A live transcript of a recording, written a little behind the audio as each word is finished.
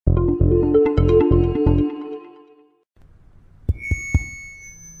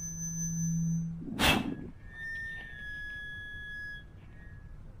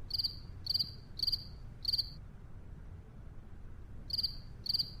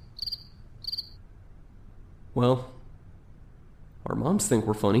Well, our moms think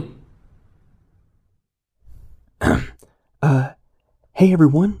we're funny. Hey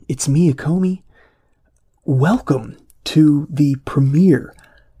everyone, it's me, Akomi. Welcome to the premiere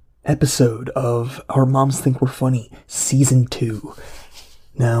episode of Our Moms Think We're Funny, Season 2.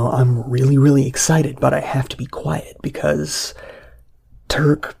 Now, I'm really excited, but I have to be quiet because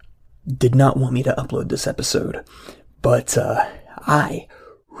Turk did not want me to upload this episode. But, I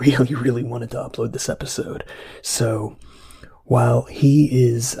really wanted to upload this episode. So, while he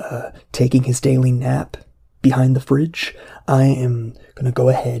is, taking his daily nap behind the fridge, I am gonna go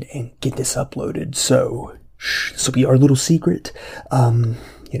ahead and get this uploaded. So, this will be our little secret.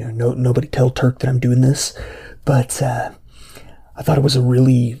 Nobody tell Turk that I'm doing this. But, I thought it was a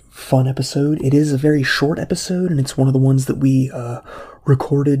really fun episode. It is a very short episode, and it's one of the ones that we,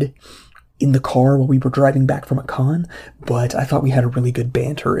 recorded in the car while we were driving back from a con, but I thought we had a really good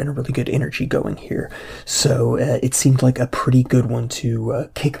banter and a really good energy going here. So, it seemed like a pretty good one to,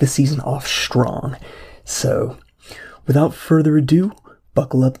 kick the season off strong. So, without further ado,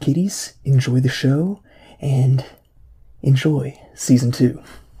 buckle up, kiddies, enjoy the show, and enjoy Season 2.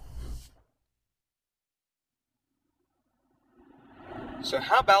 So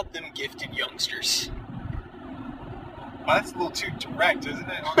how about them gifted youngsters? Well, that's a little too direct, isn't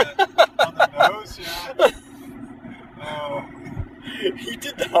it? On the nose, yeah. He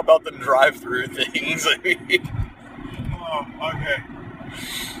did the how about them drive-through things. I mean, Okay.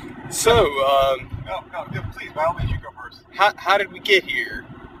 So, No, please, by all means, you go first. how did we get here?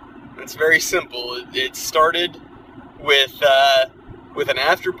 It's very simple. It started with an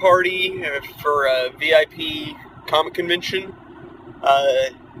after party for a VIP comic convention.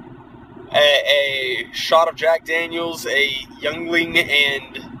 A shot of Jack Daniels, a youngling,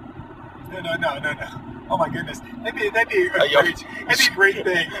 and No. Oh my goodness, that'd be a great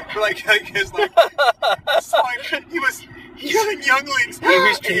thing. He was killing younglings. He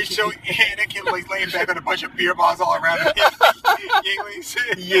was and he's showing Anakin like laying back on a bunch of beer bottles all around him. Younglings.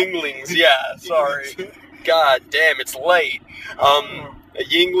 Yinglings. Yeah, sorry. God damn, it's late. A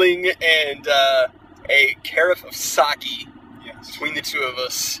Yingling and a carafe of sake between the two of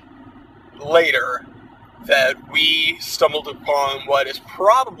us. Later, that we stumbled upon what is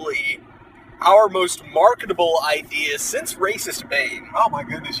probably our most marketable idea since Racist Bane. Oh my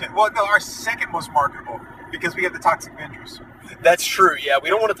goodness, yeah. Well, no, our second most marketable, because we have the Toxic Vengers. That's true, yeah. We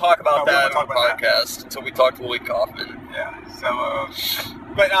don't want to talk about No, we that don't on the want to talk about podcast until we talk to Lloyd Kaufman. Yeah, so,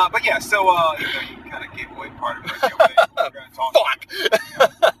 but yeah, so, you kind of gave away part of it. We're going to talk.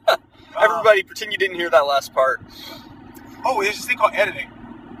 Fuck! Everybody, pretend you didn't hear that last part. Oh, there's this thing called editing.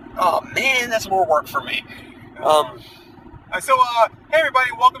 Oh, man, that's more work for me. Hey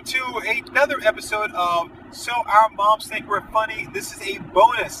everybody, welcome to another episode of So Our Moms Think We're Funny. This is a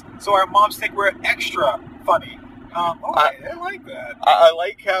bonus, so our moms think we're extra funny. I like that. I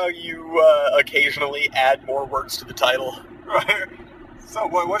like how you occasionally add more words to the title. Right. So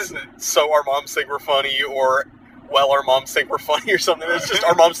what is it? So our moms think we're funny, or well, our moms think we're funny, or something. It's just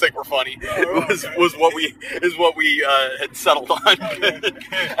our moms think we're funny. Was what we had settled on. Okay.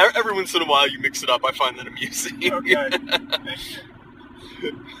 Every once in a while, you mix it up. I find that amusing. Okay. Thank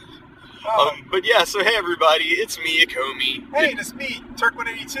you. But yeah, so hey everybody, it's me, Akomi. Hey, it's me,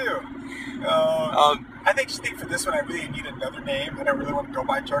 Turk182. I think for this one, I really need another name. I don't really want to go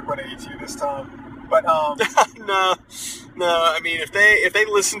by Turk182 this time. But No. I mean, if they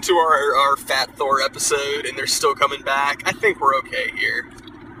listen to our Fat Thor episode and they're still coming back, I think we're okay here.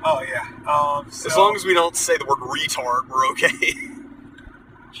 Oh yeah. As long as we don't say the word retard, we're okay.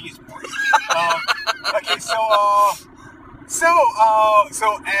 Jeez, boy. Okay, so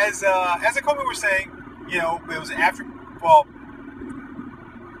as Akomi was saying, it was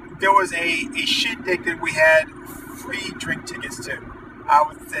there was a shindig that we had free drink tickets to. I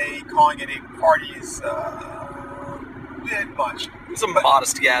would say calling it a party is bit much. It's a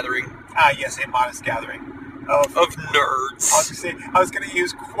modest gathering. Yes, a modest gathering of nerds. I was going to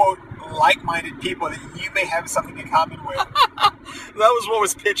use quote like-minded people that you may have something in common with. That was what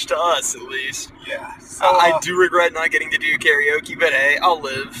was pitched to us, at least. Yeah. So, I do regret not getting to do karaoke, but hey, I'll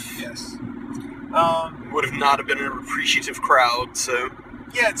live. Yes. Would have not have been an appreciative crowd, so.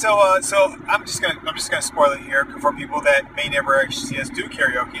 Yeah, so I'm just gonna spoil it here for people that may never actually see us do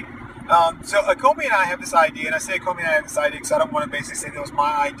karaoke. So Akomi and I have this idea, and I say Akomi and I have this idea because I don't want to basically say that was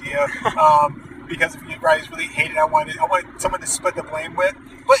my idea. Because if you guys really hate it, I wanted someone to split the blame with.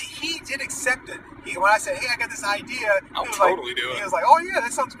 But he did accept it. When I said, "Hey, I got this idea," I'll totally do it. He was like, "Oh yeah,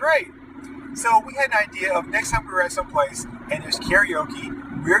 that sounds great." So we had an idea of next time we were at some place and there's karaoke,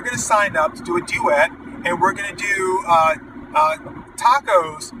 we're going to sign up to do a duet, and we're going to do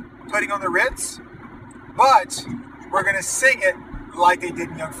tacos putting on the Ritz. but we're going to sing it like they did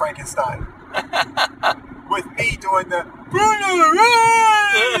in Young Frankenstein. With me doing the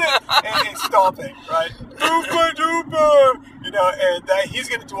and stomping, right? Dooper dooper, and he's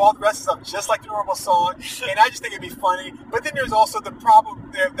going to do all the rest of the stuff just like the normal song, and I just think it'd be funny. But then there's also the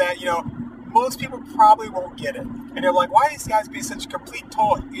problem that most people probably won't get it, and they're like, why are these guys being such complete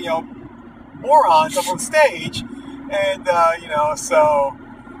morons up on stage? And so.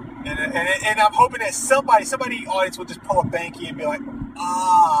 And I'm hoping that somebody in the audience will just pull a Banky and be like,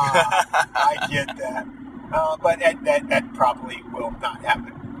 I get that. But that probably will not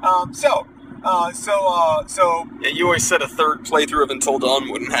happen. So yeah, you always said a third playthrough of Until Dawn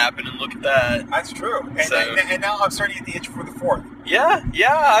wouldn't happen, and look at that. That's true. And now I'm starting to get the itch for the fourth. Yeah,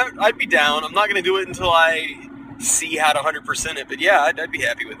 I'd be down. I'm not going to do it until I see how to 100% it, but yeah, I'd be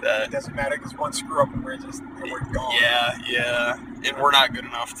happy with that. It doesn't matter because one screw up and we're gone. Yeah, and we're not good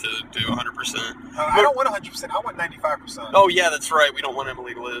enough to do 100%. I don't want 100%. I want 95%. Oh yeah, that's right. We don't want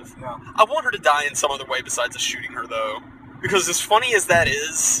Emily to live. Yeah. I want her to die in some other way besides us shooting her, though, because as funny as that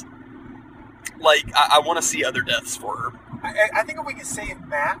is, like I want to see other deaths for her. I think if we can save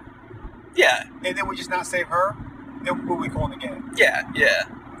Matt, yeah, and then we just not save her, then we'll be cool in the game. Yeah.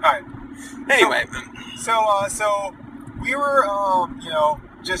 All right. Anyway, so we were,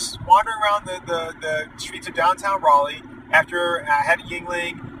 just wandering around the streets of downtown Raleigh. After I had a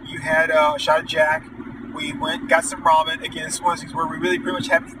Yingling, you had a shot of Jack. We went, got some ramen. Again, it's one of those things where we really pretty much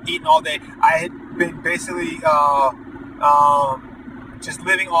haven't eaten all day. I had been basically just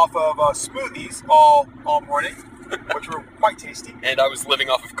living off of smoothies all morning, which were quite tasty. And I was living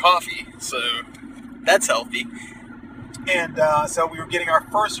off of coffee, so that's healthy. And so we were getting our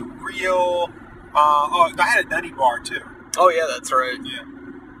first real... I had a nutty bar, too. Oh, yeah, that's right. Yeah.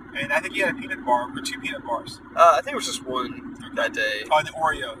 And I think you had a peanut bar, or 2 peanut bars. I think it was just one that day. Oh, and the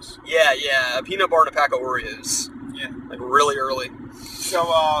Oreos. Yeah, a peanut bar and a pack of Oreos. Yeah. Like, really early.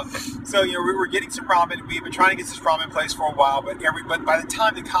 So we were getting some ramen. We've been trying to get this ramen place for a while, but by the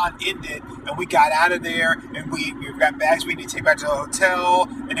time the con ended and we got out of there and we've got bags we need to take back to the hotel,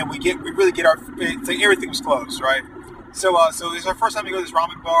 and then we really get everything was closed, right? So it's our first time to go to this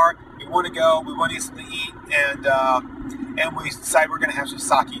ramen bar. We want to go. We want to get something to eat, and we decided we're going to have some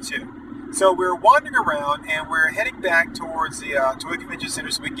sake too. So we're wandering around, and we're heading back towards the convention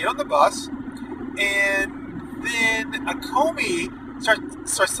center so we can get on the bus. And then Akomi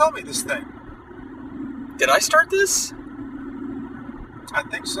starts telling me this thing. Did I start this? I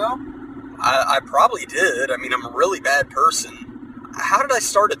think so. I probably did. I mean, I'm a really bad person. How did I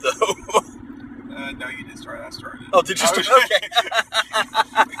start it though? No, you didn't start it. I started it. Oh, did you start it? Okay.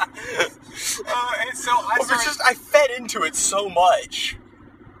 And so I fed into it so much.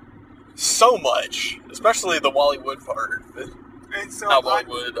 Especially the Wally Wood part. And so not Wally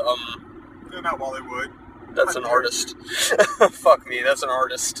Wood, No, not Wally Wood. That's an artist. Fuck me, that's an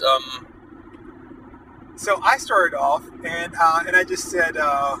artist. So I started off, and I just said,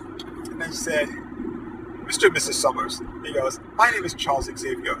 Mr. and Mrs. Summers. He goes, my name is Charles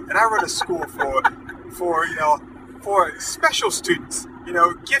Xavier, and I run a school for special students,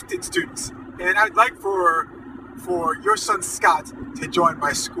 gifted students. And I'd like for your son Scott to join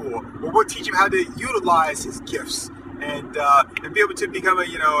my school, where we'll teach him how to utilize his gifts and be able to become a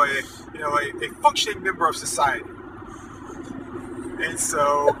functioning member of society. And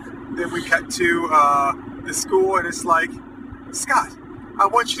so then we cut to the school, and it's like, Scott, I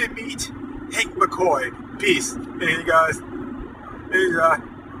want you to meet Hank McCoy. Peace. And he goes,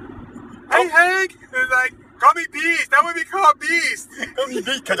 hey Hank! And he's like, call me Beast. I want to be called Beast. Call me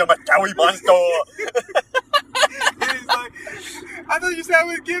Beast because I'm a Joey monster. And he's like, I thought you said I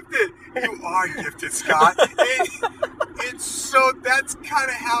was gifted. You are gifted, Scott. And so that's kind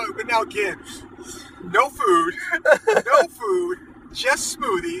of how it. But now again, no food, just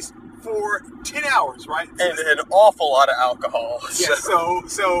smoothies for 10 hours, right? And an awful lot of alcohol. Yeah,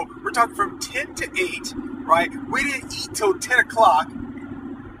 so we're talking from 10 to 8, right? We didn't eat till 10 o'clock.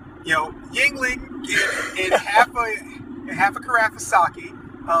 Yingling and half a carafe of sake,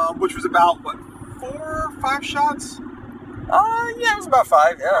 which was about, 4 or 5 shots? Yeah, it was about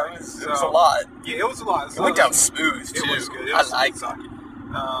 5. Yeah, it was a lot. Yeah, it was a lot. It went down smooth, too. It was good. I liked sake.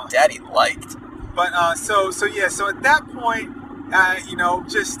 Daddy liked. But, so at that point,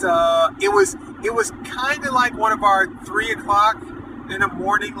 it was kind of like one of our 3 o'clock in the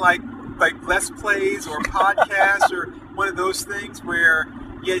morning, like Let's Plays or podcasts or one of those things where,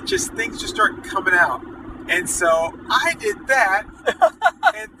 things just start coming out. And so I did that,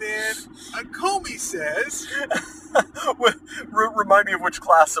 and then Akomi says, Remind me of which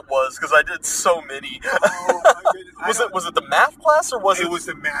class it was, because I did so many. Oh my goodness. Was it the math class, or was it? It was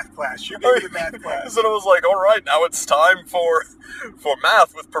the math class. You gave me the math class. So I was like, all right, now it's time for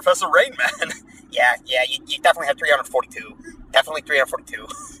math with Professor Rainman. Yeah, you definitely have 342. Definitely 342.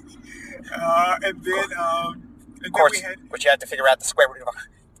 And then, Of course, but you had to figure out the square root of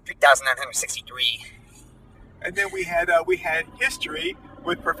 3,963. And then we had history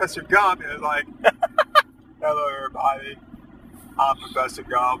with Professor Gump. It was like, hello everybody, I'm Professor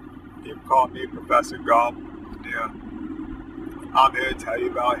Gump. You can call me Professor Gump. Yeah, I'm here to tell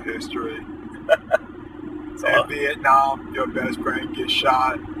you about history. In Vietnam, your best friend gets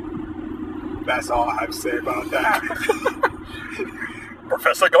shot. That's all I have to say about that.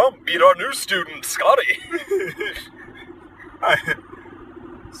 Professor Gump, meet our new student, Scotty.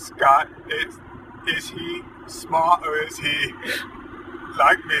 Scott, is he smart or is he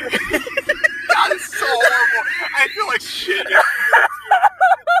like me? God, it's so horrible. I feel like shit. I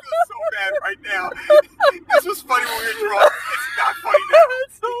feel so bad right now. This was funny when we were drunk. It's not funny now.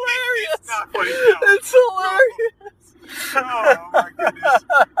 It's hilarious. It's not funny now. It's hilarious. Oh my goodness.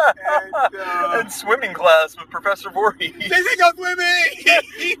 And swimming class with Professor Voorhees. They think I'm swimming!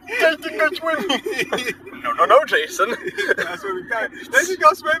 They think I'm swimming! No, Jason. That's what we got. They think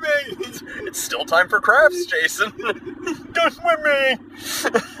I'm swimming! It's still time for crafts, Jason. Go swimming!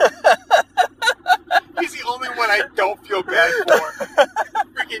 He's the only one I don't feel bad for.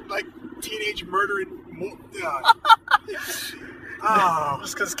 Freaking, like, teenage murdering... Oh.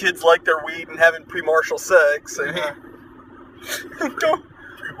 Just because kids like their weed and having pre-martial sex.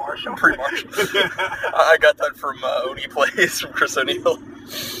 Pre-martial? Pre-martial. I got that from Oni Plays, from Chris O'Neill.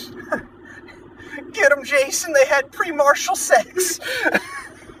 Get them, Jason. They had pre-martial sex.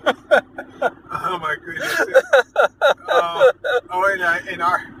 Oh, my goodness. And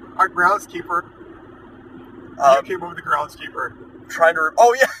our groundskeeper. You came over the groundskeeper. Trying to...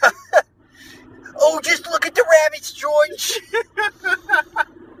 Oh, yeah. Oh, just look at the rabbits, George.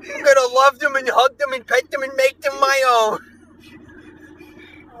 I'm gonna love them and hug them and pet them and make them my own.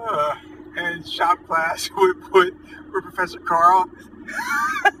 And shop class with Professor Carl.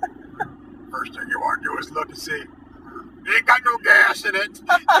 First thing you want to do is look and see. It ain't got no gas in it.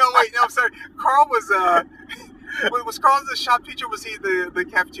 No, I'm sorry. Carl was Carl the shop teacher? Was he the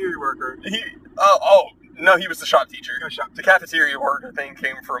cafeteria worker? No, he was the shop teacher. No, shop The cafeteria worker thing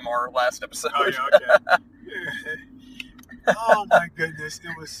came from our last episode. Oh, yeah, okay. Oh, my goodness.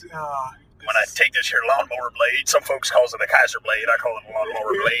 It was... when I take this here lawnmower blade, some folks calls it a Kaiser blade, I call it a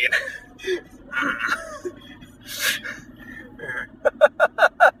lawnmower blade.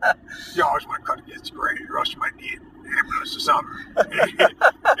 You always want to cut against the grain, or else you might need an ambulance or something.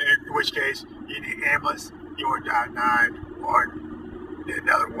 In which case, you need an ambulance, you want to dial 911, then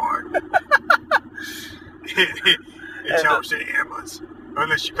another one. It's Howard City ambulance.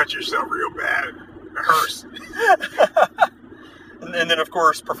 Unless you cut yourself real bad. It hurts. And then, of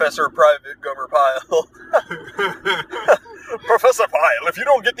course, Professor Private Gomer Pyle. Professor Pyle, if you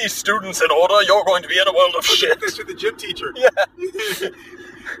don't get these students in order, you're going to be in a world of shit. That's with the gym teacher. Yeah.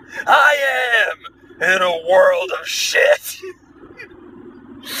 I am in a world of shit.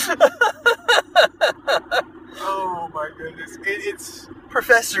 Oh, my goodness. It's...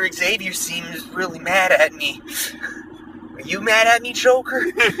 Professor Xavier seems really mad at me. Are you mad at me,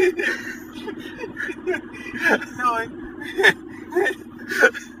 Joker? No, I'm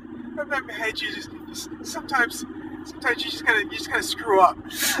not mad at you. Just sometimes you just gotta screw up.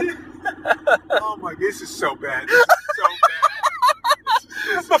 Oh my, this is so bad. This is so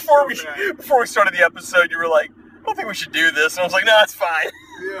bad. Before we started the episode, you were like, I don't think we should do this. And I was like, no, it's fine.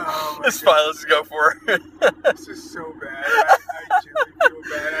 Yeah, oh it's fine. Let's go for it. This is so bad. I truly feel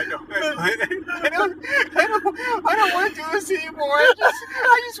bad. I don't want to do this anymore.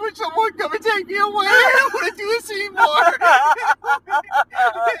 I just wish someone would come and take me away. I don't want to do this anymore.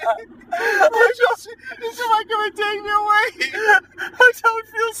 Did someone come and take me away? I don't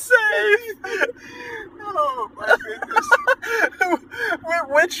feel safe. Oh my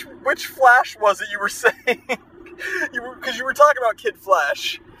goodness. Which Flash was it you were saying? Because you were talking about Kid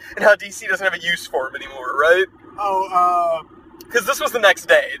Flash and how DC doesn't have a use for him anymore, right? Because this was the next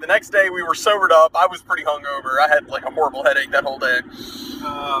day. The next day we were sobered up. I was pretty hungover. I had like a horrible headache that whole day.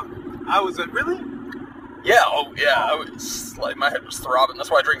 I was really? Yeah. Oh yeah. I was like my head was throbbing.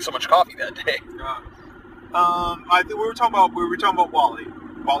 That's why I drank so much coffee that day. I think we were talking about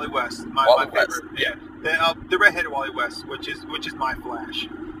Wally West, my favorite. Yeah. The redheaded Wally West, which is my Flash.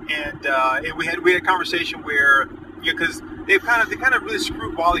 And we had a conversation where, because they kind of really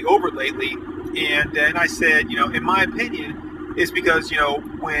screwed Wally over lately, and I said, in my opinion, it's because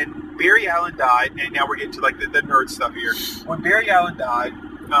when when Barry Allen died, and now we're getting to like the nerd stuff here. When Barry Allen died,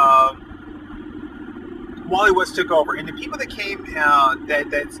 Wally West took over, and the people that came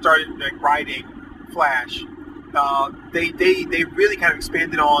that started like writing Flash, they really kind of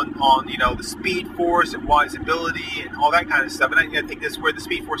expanded on the Speed Force and Wally's ability and all that kind of stuff. And I think that's where the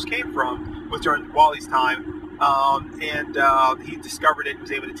Speed Force came from, was during Wally's time. And he discovered it and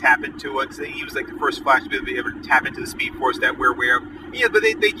was able to tap into it. So he was like the first Flash to be able to tap into the Speed Force that we're aware of. Yeah, but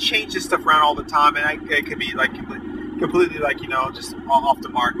they change this stuff around all the time, and it could be like completely like just off the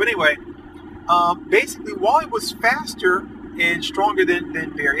mark. But anyway, basically Wally was faster and stronger than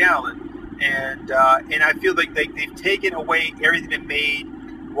Barry Allen, and I feel like they've taken away everything that made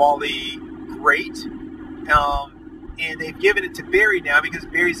Wally great. And they've given it to Barry now because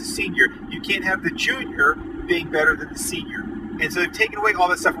Barry's a senior. You can't have the junior being better than the senior. And so they've taken away all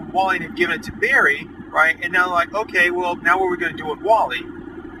that stuff from Wally and they've given it to Barry, right? And now like, okay, well, now what are we going to do with Wally?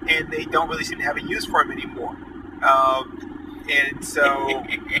 And they don't really seem to have a use for him anymore. And so,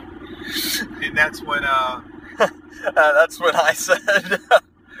 and that's when I said,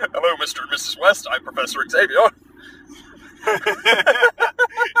 "Hello, Mr. and Mrs. West. I'm Professor Xavier."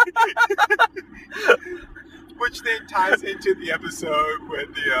 Which then ties into the episode with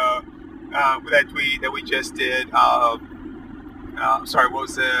with that tweet that we just did. Sorry, what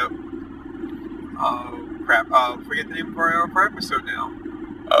was the? Forget the name of our episode now.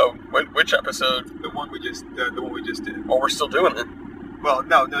 Which episode? The one we just did. Well, we're still doing it. Well,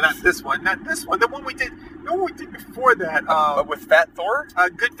 no, not this one. Not this one. The one we did before that. With Fat Thor?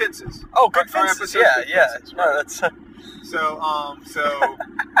 Good Fences. Oh, Good Fences. Yeah. Fences, No, that's.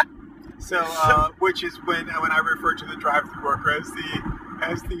 So, which is when I refer to the drive-thru worker as the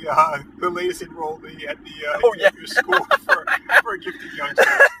latest enrollee at the Xavier school for gifted youngsters.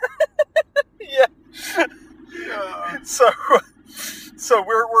 Yeah. So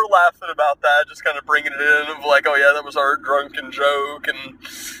we're laughing about that, just kind of bringing it in of like, oh yeah, that was our drunken joke, and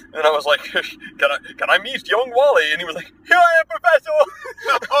I was like, can I meet young Wally? And he was like, here I am, Professor.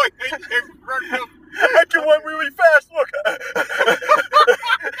 Oh, I can run really fast. Look.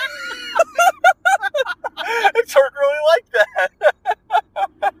 And Turk really liked that.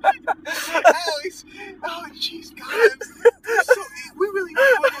 Alex, oh jeez, God, we really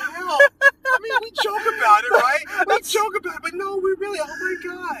are going to hell. I mean, we joke about it, right? We joke about it, but no, we really, oh my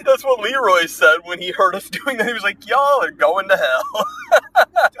God. That's what Leroy said when he heard us doing that. He was like, y'all are going to hell. I'm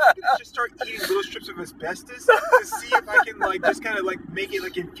gonna just start eating little strips of asbestos to see if I can just kind of make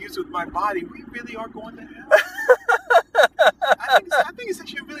it infused with my body. We really are going to hell. I think it's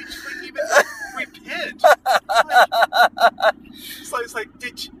actually really just even repent. It's like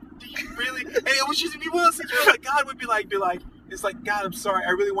did you really? And it was just one of those things where like God would be like, it's like, God, I'm sorry.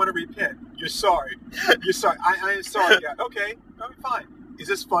 I really want to repent. You're sorry. You're sorry. I am sorry, God. Okay, fine. Is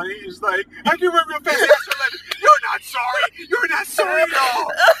this funny? He's like, I can run real fast. You're not sorry. You're not sorry at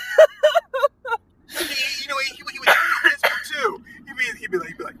all. He would do this too. He'd be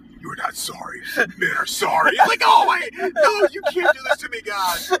like, you're not sorry. Men are sorry. I'm like, oh wait, no, you can't do this to me,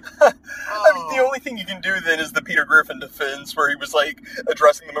 God. I mean, the only thing you can do then is the Peter Griffin defense, where he was like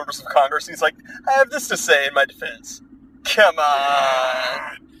addressing the members of Congress. And he's like, I have this to say in my defense. Come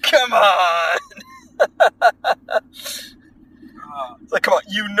on. It's like, come on,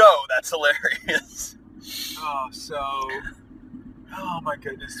 that's hilarious. Oh my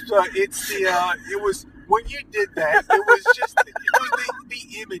goodness. So it was, when you did that, it was just, the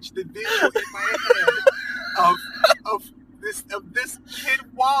image, the visual in my head of this kid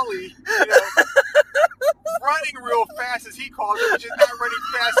Wally, running real fast, as he calls it, which is not running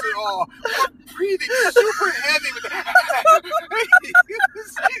fast at all, but breathing super heavy with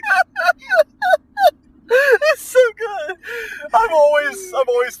It's so good. I've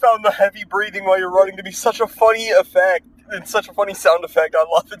always found the heavy breathing while you're running to be such a funny effect and such a funny sound effect. I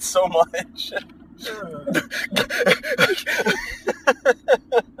love it so much.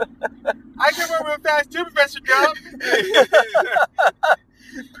 I can run real fast too, Professor Gump.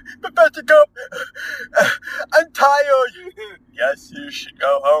 Professor Gump, I'm tired. Yes, you should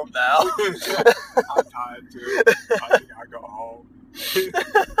go home now. I'm tired too. I think I'll go home.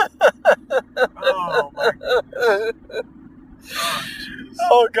 Oh my goodness. Oh, jeez.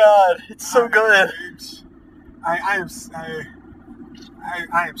 Oh God, it's so good. I am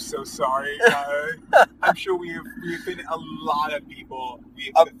so sorry. I'm sure we have offended a lot of people.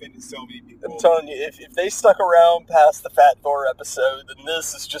 We have offended so many people. I'm telling you, if they stuck around past the Fat Thor episode, then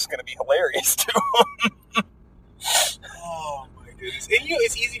this is just going to be hilarious to them. Oh my goodness! And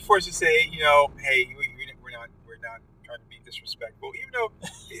it's easy for us to say, hey, we're not trying to be disrespectful, even though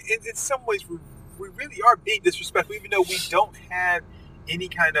in some ways we really are being disrespectful, even though we don't have any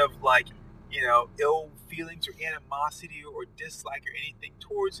kind of like, ill feelings or animosity or dislike or anything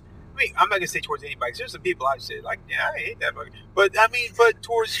towards. I mean, I'm not gonna say towards anybody. 'Cause there's some people I say like, yeah, I hate that fucker. But I mean, but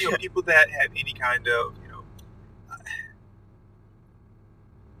towards people that have any kind of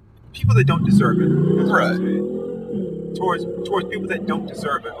people that don't deserve it. That's what I'm saying. Towards people that don't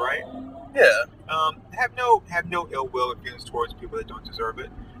deserve it, right? Yeah. Have no ill will or feelings towards people that don't deserve it.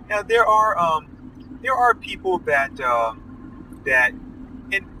 Now there are people that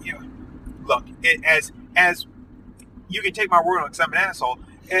look, as you can take my word on it, 'cause I'm an asshole.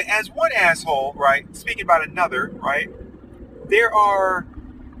 As one asshole, right, speaking about another, right, there are,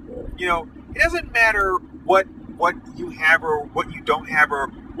 it doesn't matter what you have or what you don't have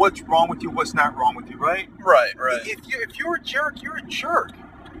or what's wrong with you, what's not wrong with you, right? Right. If you're a jerk, you're a jerk,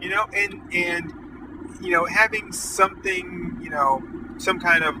 and having something, some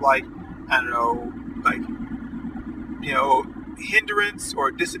kind of like, I don't know, like, hindrance or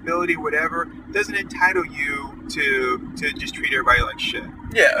disability, whatever, doesn't entitle you to just treat everybody like shit.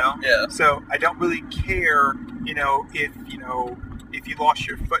 Yeah. Yeah. So I don't really care, if you lost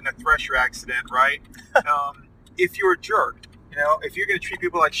your foot in a thresher accident, right? If you're a jerk, if you're gonna treat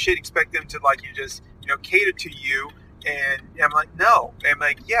people like shit, expect them to like just cater to you, and I'm like, no, and I'm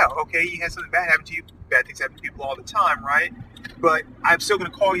like, yeah, okay, you had something bad happen to you. Bad things happen to people all the time, right? But I'm still going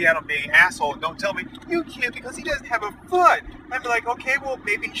to call you out on being an asshole, and don't tell me you can't because he doesn't have a foot. I'd be like, okay, well,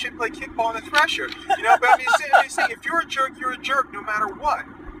 maybe he should play kickball on the thresher. But I mean, if you're a jerk no matter what.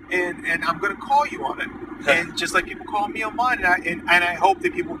 And I'm going to call you on it. And just like people call me on mine, and I hope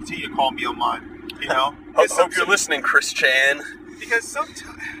that people continue to call me on mine, Hope you're listening, Chris Chan. Because sometimes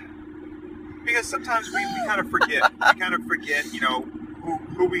we kind of forget. We kind of forget,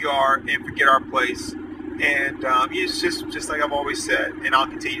 who we are and forget our place. And it's just like I've always said, and I'll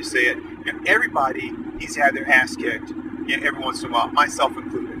continue to say it. Everybody needs to have their ass kicked, every once in a while, myself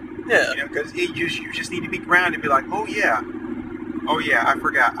included. Yeah. Because you just need to be grounded and be like, oh yeah, I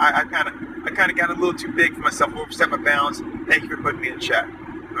forgot. I kind of got a little too big for myself, overstepped my bounds. Thank you for putting me in check.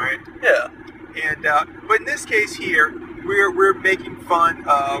 All right. Yeah. And but in this case here, we're making fun.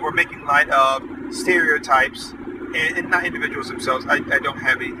 We're making light of stereotypes. And not individuals themselves. I don't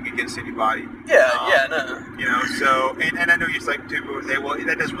have anything against anybody. No. So, and I know you're like, dude, well,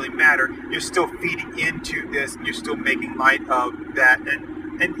 that doesn't really matter. You're still feeding into this. You're still making light of that.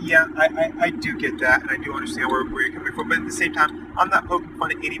 And yeah, I do get that. And I do understand where you're coming from. But at the same time, I'm not poking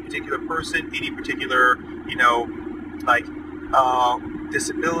fun at any particular person, any particular,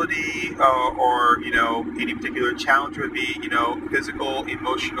 disability or, any particular challenge would be, physical,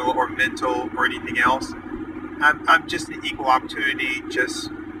 emotional, or mental, or anything else. I'm just an equal opportunity,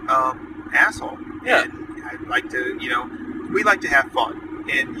 asshole. Yeah. And I like to, we like to have fun.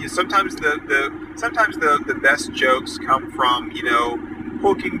 And sometimes the best jokes come from,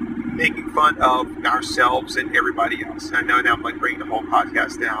 making fun of ourselves and everybody else. I know now I'm like bringing the whole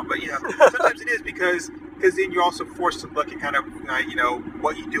podcast down, but sometimes it is because then you're also forced to look at kind of,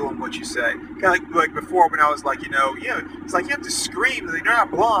 what you do and what you say. Kind of like before when I was like, it's like you have to scream. Like, you're not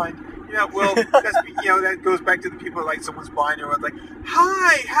blind. Well, that's, that goes back to the people like someone's blind and like,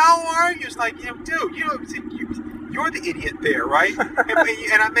 hi, how are you? It's like, dude, you're the idiot there, right?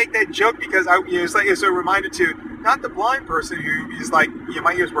 and I make that joke because it's a reminder to not the blind person who is like,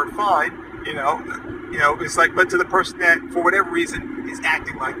 my ears work fine, it's like, but to the person that for whatever reason is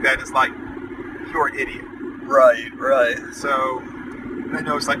acting like that, it's like, you're an idiot. Right. So I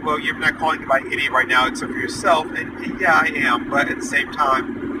know it's like, well, you're not calling anybody idiot right now except for yourself, and yeah, I am, but at the same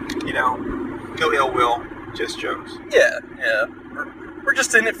time, no ill will, just jokes. Yeah. We're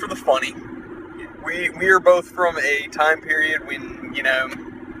just in it for the funny. We are both from a time period when, you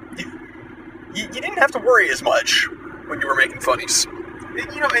didn't have to worry as much when you were making funnies.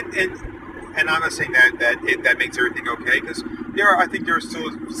 And I'm not saying that makes everything okay, because I think there are still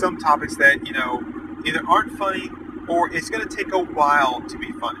some topics that, either aren't funny or it's going to take a while to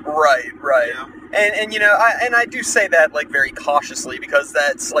be funny. Right. And I do say that like very cautiously because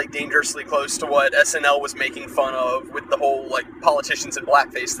that's like dangerously close to what SNL was making fun of with the whole like politicians and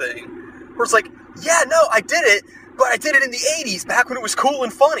blackface thing. Where it's like, yeah, no, I did it, but I did it in the 80s back when it was cool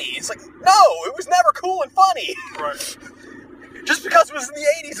and funny. It's like, no, it was never cool and funny. Right. Just because it was in the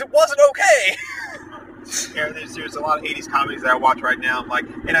 80s, it wasn't okay. Yeah, there's a lot of 80s comedies that I watch right now,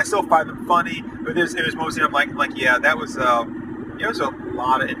 and I still find them funny, but there's mostly I'm like, yeah, that was there was a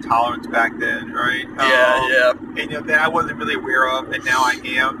lot of intolerance back then, right? Yeah. And that I wasn't really aware of, and now I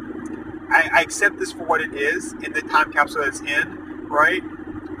am. I accept this for what it is in the time capsule that it's in, right?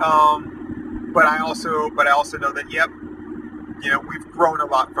 But I also know that, yep, we've grown a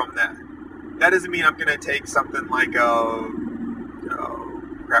lot from that. That doesn't mean I'm gonna take something like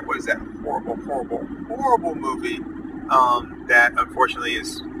crap, what is that horrible movie that unfortunately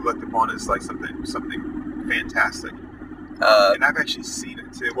is looked upon as like something fantastic. And I've actually seen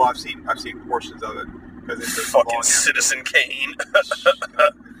it too. Well, I've seen portions of it because it's a fucking long Citizen Kane.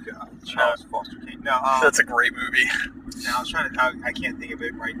 God, Charles Foster Kane. No, That's a great movie. now I was trying to. I can't think of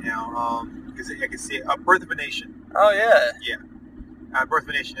it right now. Because I can see it. Birth of a Nation. Oh yeah. Yeah. Birth of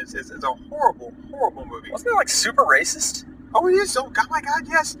a Nation is a horrible movie. Wasn't it like super racist? Oh, it is. Oh, God, my God,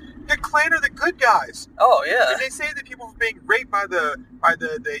 yes. The Klan are the good guys. Oh yeah. And they say that people were being raped by the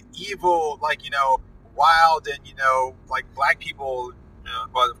evil, like, wild and, like black people.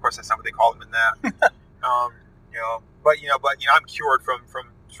 Well, of course, that's not what they call them in that. But I'm cured from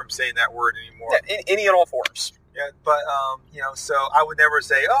saying that word anymore. Yeah, in any and all forms. Yeah, but so I would never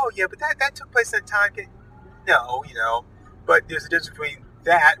say, oh yeah, but that took place at a time. No, but there's a difference between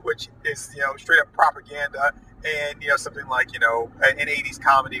that, which is straight up propaganda, and something like an '80s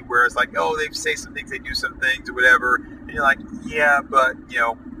comedy where it's like, oh, they say some things, they do some things, or whatever, and you're like, yeah, but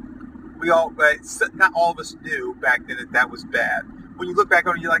but not all of us knew back then that was bad. When you look back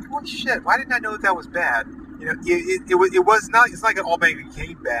on it, you're like, holy shit, why didn't I know that was bad? It was not. It's not like it all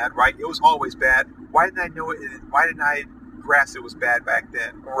became bad, right? It was always bad. Why didn't I know it? Why didn't I grasp it was bad back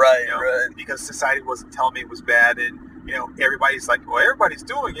then? Right, right. Because society wasn't telling me it was bad, and everybody's like, well, everybody's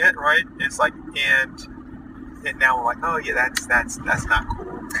doing it, right? And it's like, and now we're like, oh yeah, that's not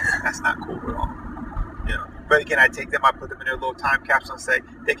cool. That's not cool at all. But again, I take them, I put them in their little time capsule and say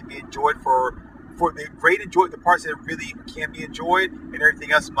they can be enjoyed for the parts that really can be enjoyed, and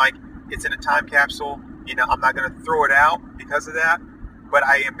everything else, I'm like, it's in a time capsule. I'm not going to throw it out because of that, but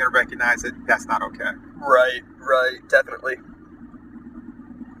I am going to recognize that that's not okay. Right, definitely.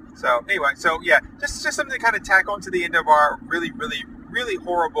 So anyway, yeah, just something to kind of tack on to the end of our really, really, really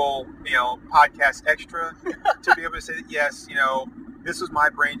horrible, podcast extra to be able to say that yes, this was my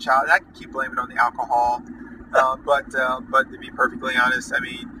brainchild. And I can keep blaming it on the alcohol, but to be perfectly honest, I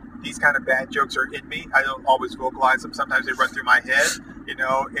mean, these kind of bad jokes are in me. I don't always vocalize them. Sometimes they run through my head, and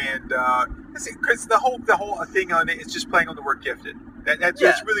because the whole thing on it is just playing on the word gifted. That's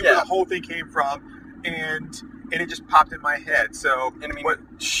really where the whole thing came from, and it just popped in my head. So, and I mean,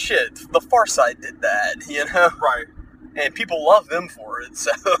 shit, The Far Side did that, right? And people love them for it.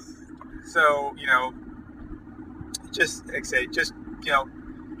 So just like I say,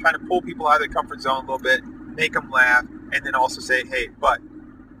 trying to pull people out of their comfort zone a little bit, make them laugh, and then also say, hey, but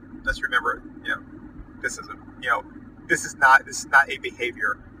let's remember, this is not a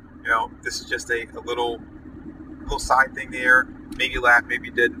behavior. This is just a little side thing there. Maybe you laugh, maybe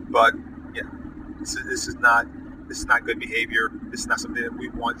you didn't, but yeah, this is not good behavior. This is not something that we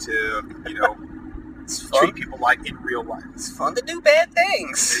want to, treat people like in real life. It's fun to do bad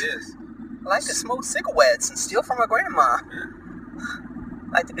things. It is. I like to smoke cigarettes and steal from my grandma. Yeah.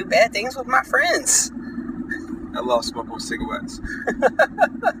 I like to do bad things with my friends. I love smoking cigarettes.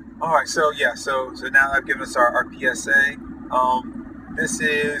 All right, so now I've given us our PSA. This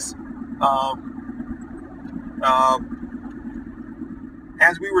is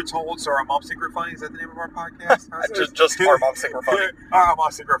As We Were Told. So Our Moms Think We're Funny. Is that the name of our podcast? just Our Moms Think We're Funny. Our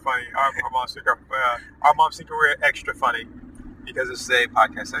Moms Think We're Funny. Our Moms Think We're Extra Funny, because this is a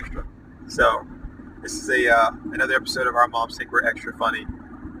podcast extra. So this is another episode of Our Moms Think We're Extra Funny.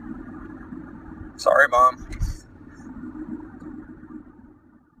 Sorry, Mom.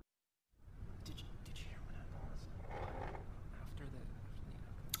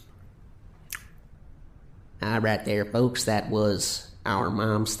 All right there, folks. That was Our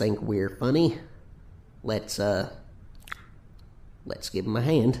Moms Think We're Funny. Let's give them a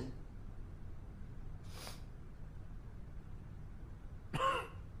hand.